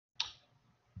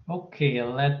Okay,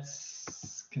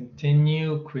 let's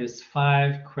continue. Quiz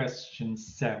 5, question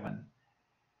 7.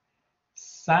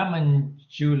 Sam and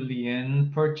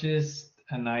Julian purchased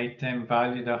an item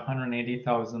valued at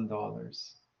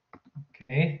 $180,000.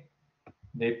 Okay,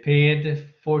 they paid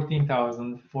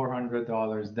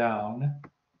 $14,400 down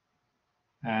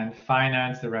and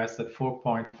financed the rest at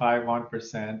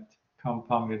 4.51%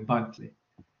 compounded monthly.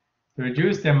 To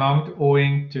reduce the amount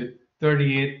owing to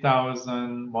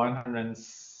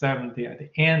 $38,170 at the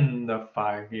end of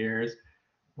 5 years,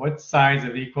 what size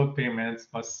of equal payments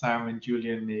must Sam and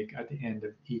Julian make at the end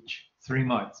of each 3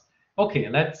 months? Okay,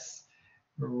 let's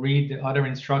read the other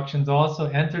instructions also.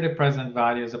 Enter the present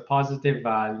value as a positive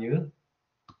value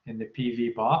in the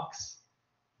PV box,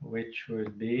 which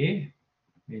would be,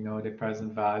 we know the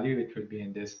present value, it would be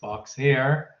in this box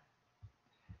here.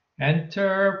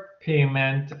 Enter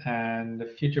payment and the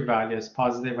future value as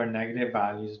positive or negative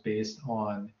values based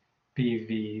on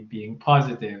PV being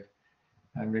positive,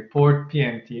 and report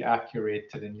PMT accurate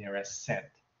to the nearest cent.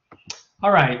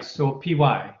 All right, so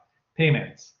PY,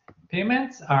 payments.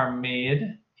 Payments are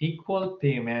made equal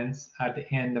payments at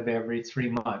the end of every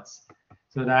 3 months.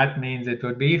 So that means it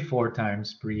would be 4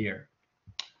 times per year.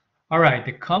 All right,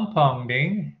 the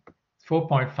compounding,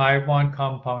 4.51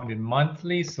 compounded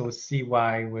monthly, so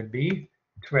CY would be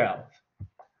 12.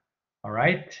 All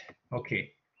right,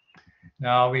 okay.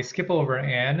 Now we skip over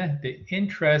N. The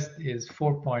interest is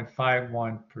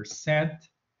 4.51%,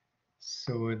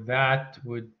 so that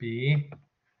would be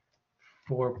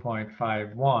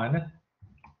 4.51.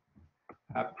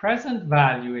 Present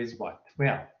value is what?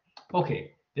 Well,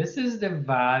 okay, this is the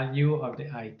value of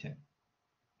the item,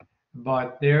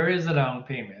 but there is a down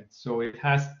payment, so it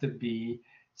has to be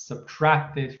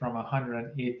subtracted from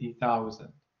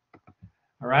 180,000.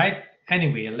 All right,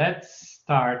 anyway, let's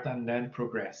start and then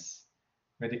progress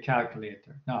with the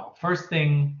calculator. Now, first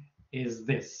thing is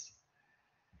this.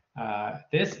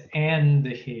 This end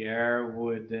here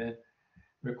would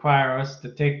require us to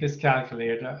take this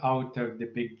calculator out of the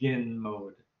begin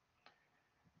mode.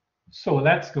 So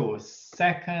let's go.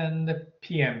 Second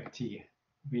PMT.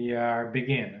 We are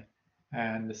begin.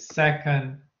 And the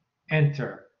second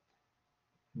enter.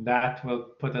 That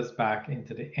will put us back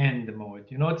into the end mode.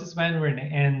 You notice when we're in the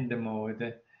end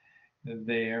mode,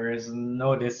 there is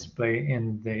no display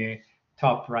in the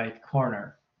top right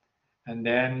corner. And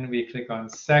then we click on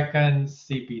second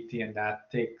CPT, and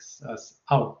that takes us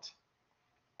out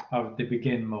of the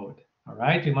begin mode. All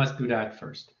right, we must do that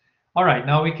first. All right,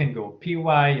 now we can go.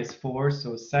 PY is 4,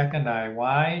 so second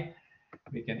IY,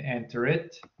 we can enter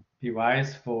it. PY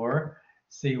is 4,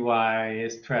 CY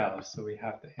is 12, so we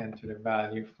have to enter the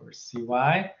value for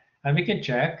CY. And we can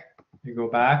check. We go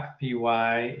back,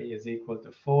 PY is equal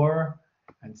to 4,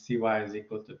 and CY is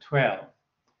equal to 12.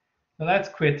 So let's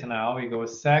quit now. We go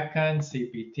second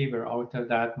CPT, we're out of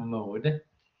that mode.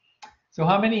 So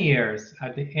how many years?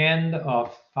 At the end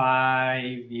of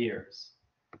 5 years.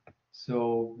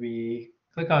 So we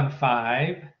click on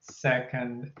 5,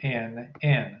 second N,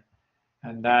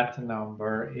 and that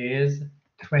number is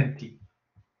 20.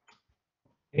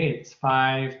 It's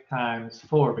 5 times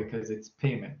 4 because it's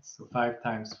payments. So 5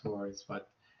 times 4 is what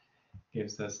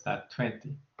gives us that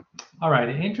 20. All right,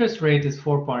 the interest rate is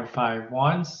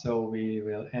 4.51, so we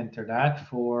will enter that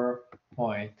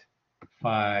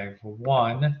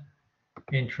 4.51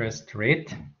 interest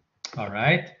rate. All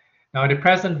right, now the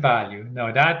present value.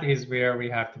 Now that is where we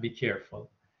have to be careful.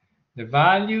 The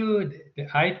value, the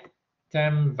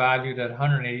item valued at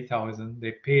 180,000,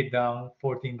 they paid down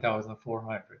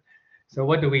 14,400. So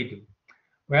what do we do?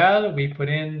 Well, we put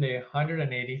in the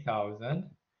 180,000,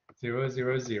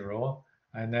 000,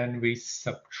 and then we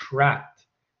subtract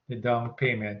the down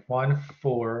payment,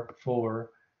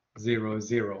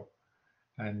 14400.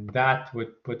 And that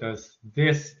would put us,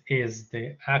 this is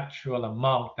the actual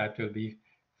amount that will be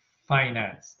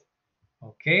financed.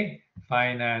 Okay,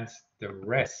 finance the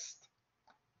rest.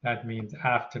 That means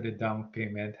after the down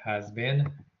payment has been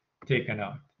taken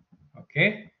out.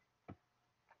 Okay.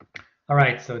 All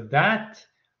right, so that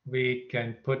we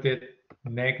can put it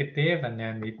negative, and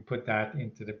then we put that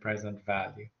into the present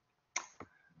value.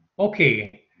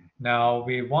 Okay, now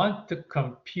we want to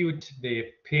compute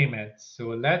the payment. So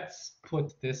let's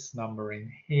put this number in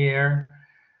here.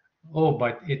 Oh,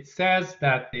 but it says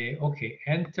that okay,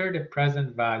 enter the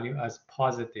present value as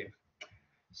positive.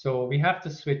 So we have to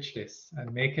switch this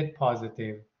and make it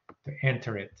positive to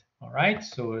enter it. All right,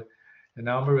 so the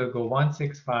number will go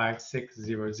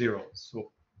 165600.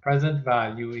 So present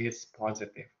value is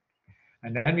positive.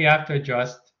 And then we have to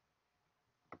adjust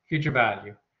future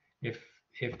value. If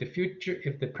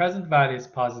the present value is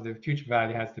positive, future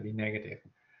value has to be negative.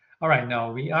 All right,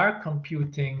 now we are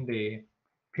computing the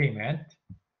payment.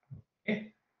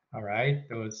 Okay. All right,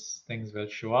 those things will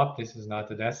show up. This is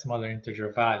not a decimal or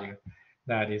integer value.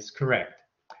 That is correct.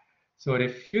 So the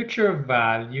future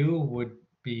value would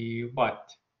be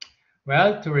what?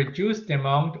 Well, to reduce the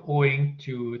amount owing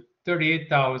to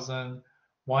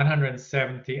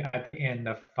 38,170 at the end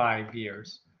of 5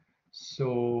 years.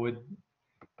 So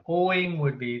owing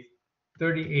would be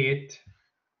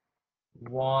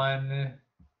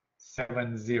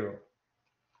 38,170.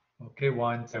 Okay,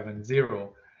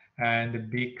 170. And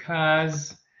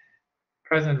because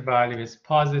present value is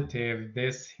positive,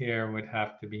 this here would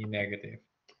have to be negative.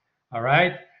 All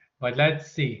right, but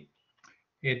let's see.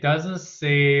 It doesn't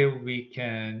say we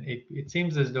can, it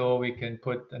seems as though we can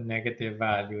put a negative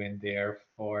value in there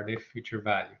for the future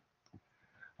value.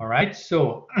 All right,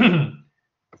 so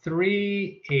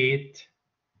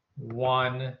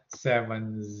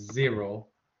 38,170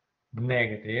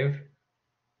 negative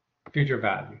future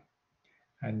value.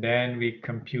 And then we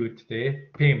compute the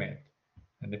payment.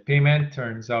 And the payment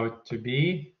turns out to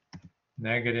be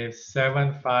negative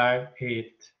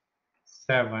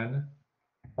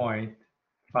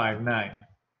 7587.59.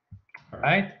 All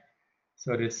right.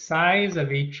 So the size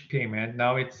of each payment,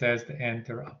 now it says to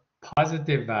enter a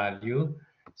positive value.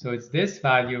 So it's this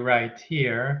value right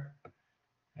here,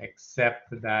 except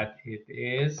that it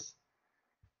is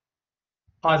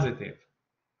positive.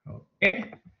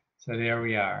 Okay. So there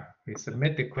we are. We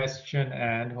submit the question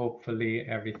and hopefully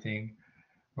everything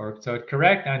works out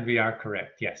correct, and we are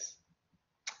correct. Yes.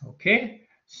 Okay.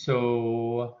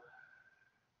 So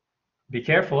be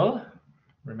careful.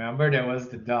 Remember, there was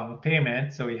the down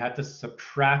payment, so we had to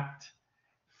subtract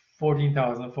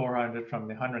 14,400 from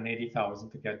the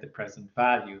 180,000 to get the present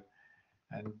value.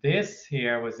 And this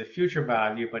here was the future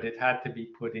value, but it had to be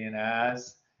put in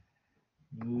as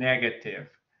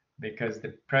negative because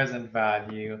the present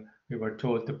value, we were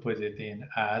told to put it in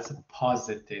as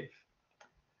positive.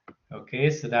 Okay,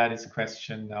 so that is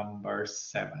question number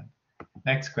 7.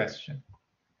 Next question.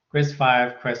 Quiz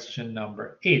 5, question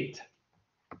number 8.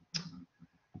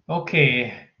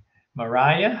 Okay,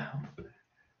 Mariah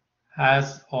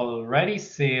has already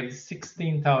saved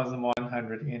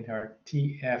 16,100 in her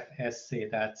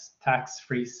TFSA, that's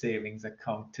tax-free savings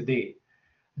account today.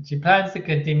 And she plans to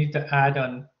continue to add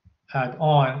on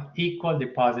equal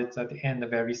deposits at the end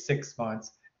of every 6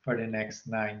 months for the next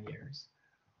 9 years.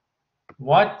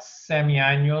 What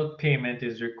semi-annual payment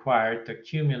is required to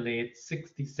accumulate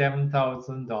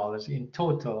 $67,000 in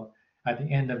total at the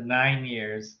end of 9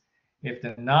 years if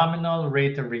the nominal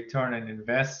rate of return on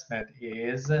investment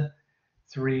is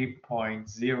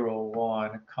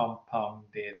 3.01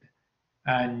 compounded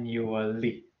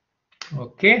annually?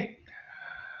 Okay.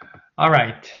 All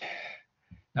right.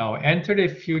 Now enter the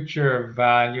future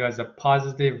value as a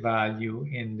positive value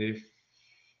in the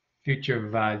future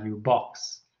value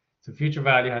box. So future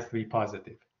value has to be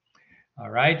positive. All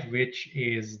right, which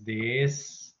is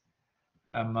this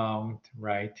amount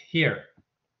right here.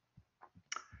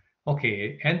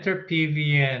 Okay, enter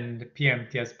PV and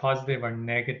PMT as positive or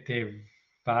negative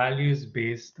values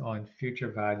based on future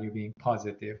value being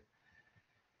positive.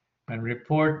 And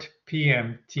report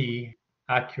PMT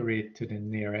accurate to the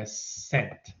nearest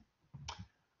cent.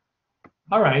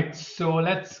 All right, so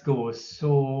let's go.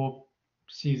 So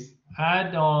she's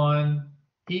add on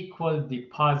equal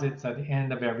deposits at the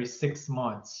end of every 6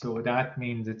 months. So that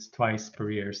means it's twice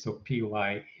per year. So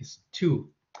PY is 2.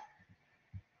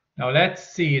 Now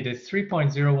let's see, the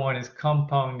 3.01 is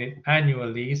compounded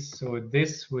annually. So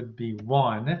this would be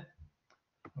 1.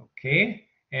 Okay,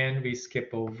 and we skip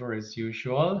over as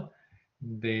usual.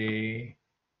 The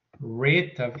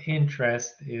rate of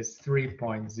interest is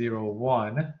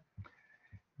 3.01.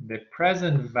 The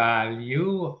present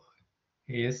value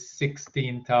is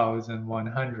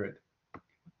 16,100.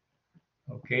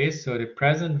 Okay, so the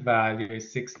present value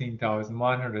is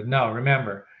 16,100. Now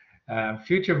remember,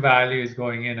 future value is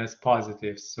going in as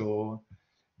positive, so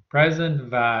present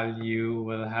value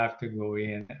will have to go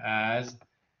in as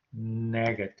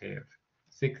negative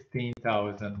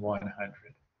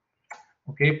 16,100.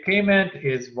 Okay, payment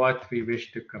is what we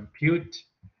wish to compute,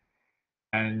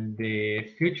 and the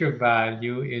future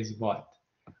value is what?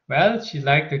 Well, she'd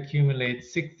like to accumulate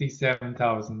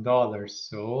 $67,000,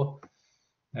 so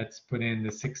let's put in the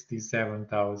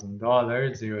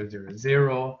 $67,000,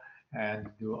 000,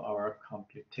 and do our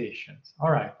computations.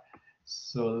 All right,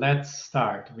 so let's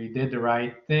start. We did the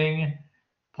right thing,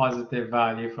 positive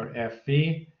value for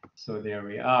FE, so there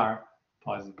we are,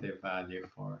 positive value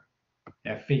for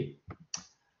FE.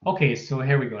 Okay, so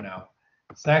here we go now.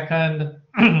 Second,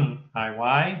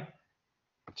 IY,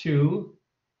 2,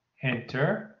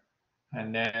 enter.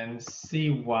 and then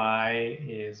CY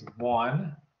is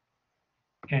 1,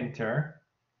 enter.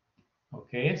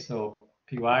 Okay, so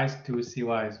PY is 2,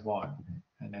 CY is 1,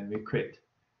 and then we quit.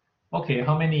 Okay,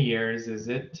 how many years is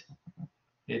it?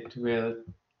 It will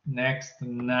next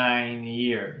 9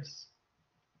 years.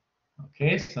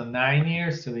 Okay, so 9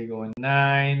 years, so we go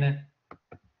 9,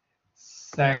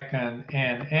 second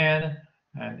and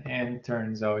n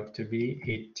turns out to be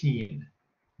 18.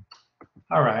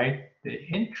 All right, the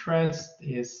interest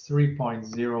is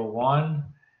 3.01.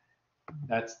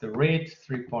 That's the rate,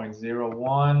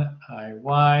 3.01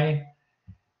 IY.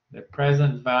 The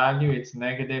present value, it's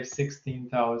negative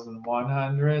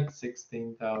 16,100,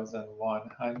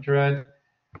 16,100,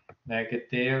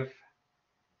 negative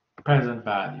present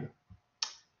value.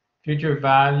 Future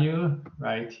value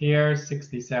right here,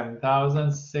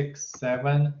 67,000,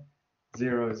 67000.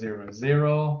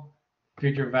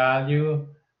 Future value,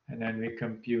 and then we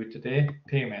compute the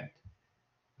payment.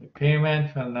 The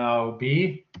payment will now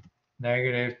be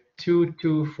negative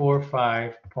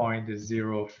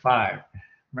 2245.05.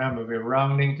 Remember, we're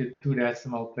rounding to 2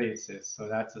 decimal places. So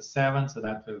that's a 7, so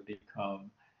that will become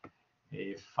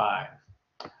a 5.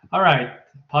 All right,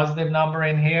 positive number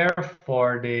in here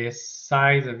for the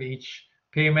size of each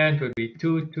payment would be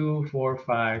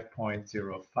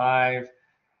 2245.05.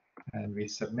 And we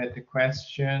submit the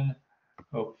question.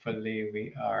 Hopefully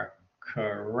we are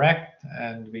correct,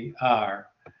 and we are.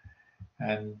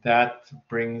 And that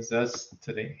brings us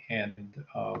to the end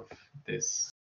of this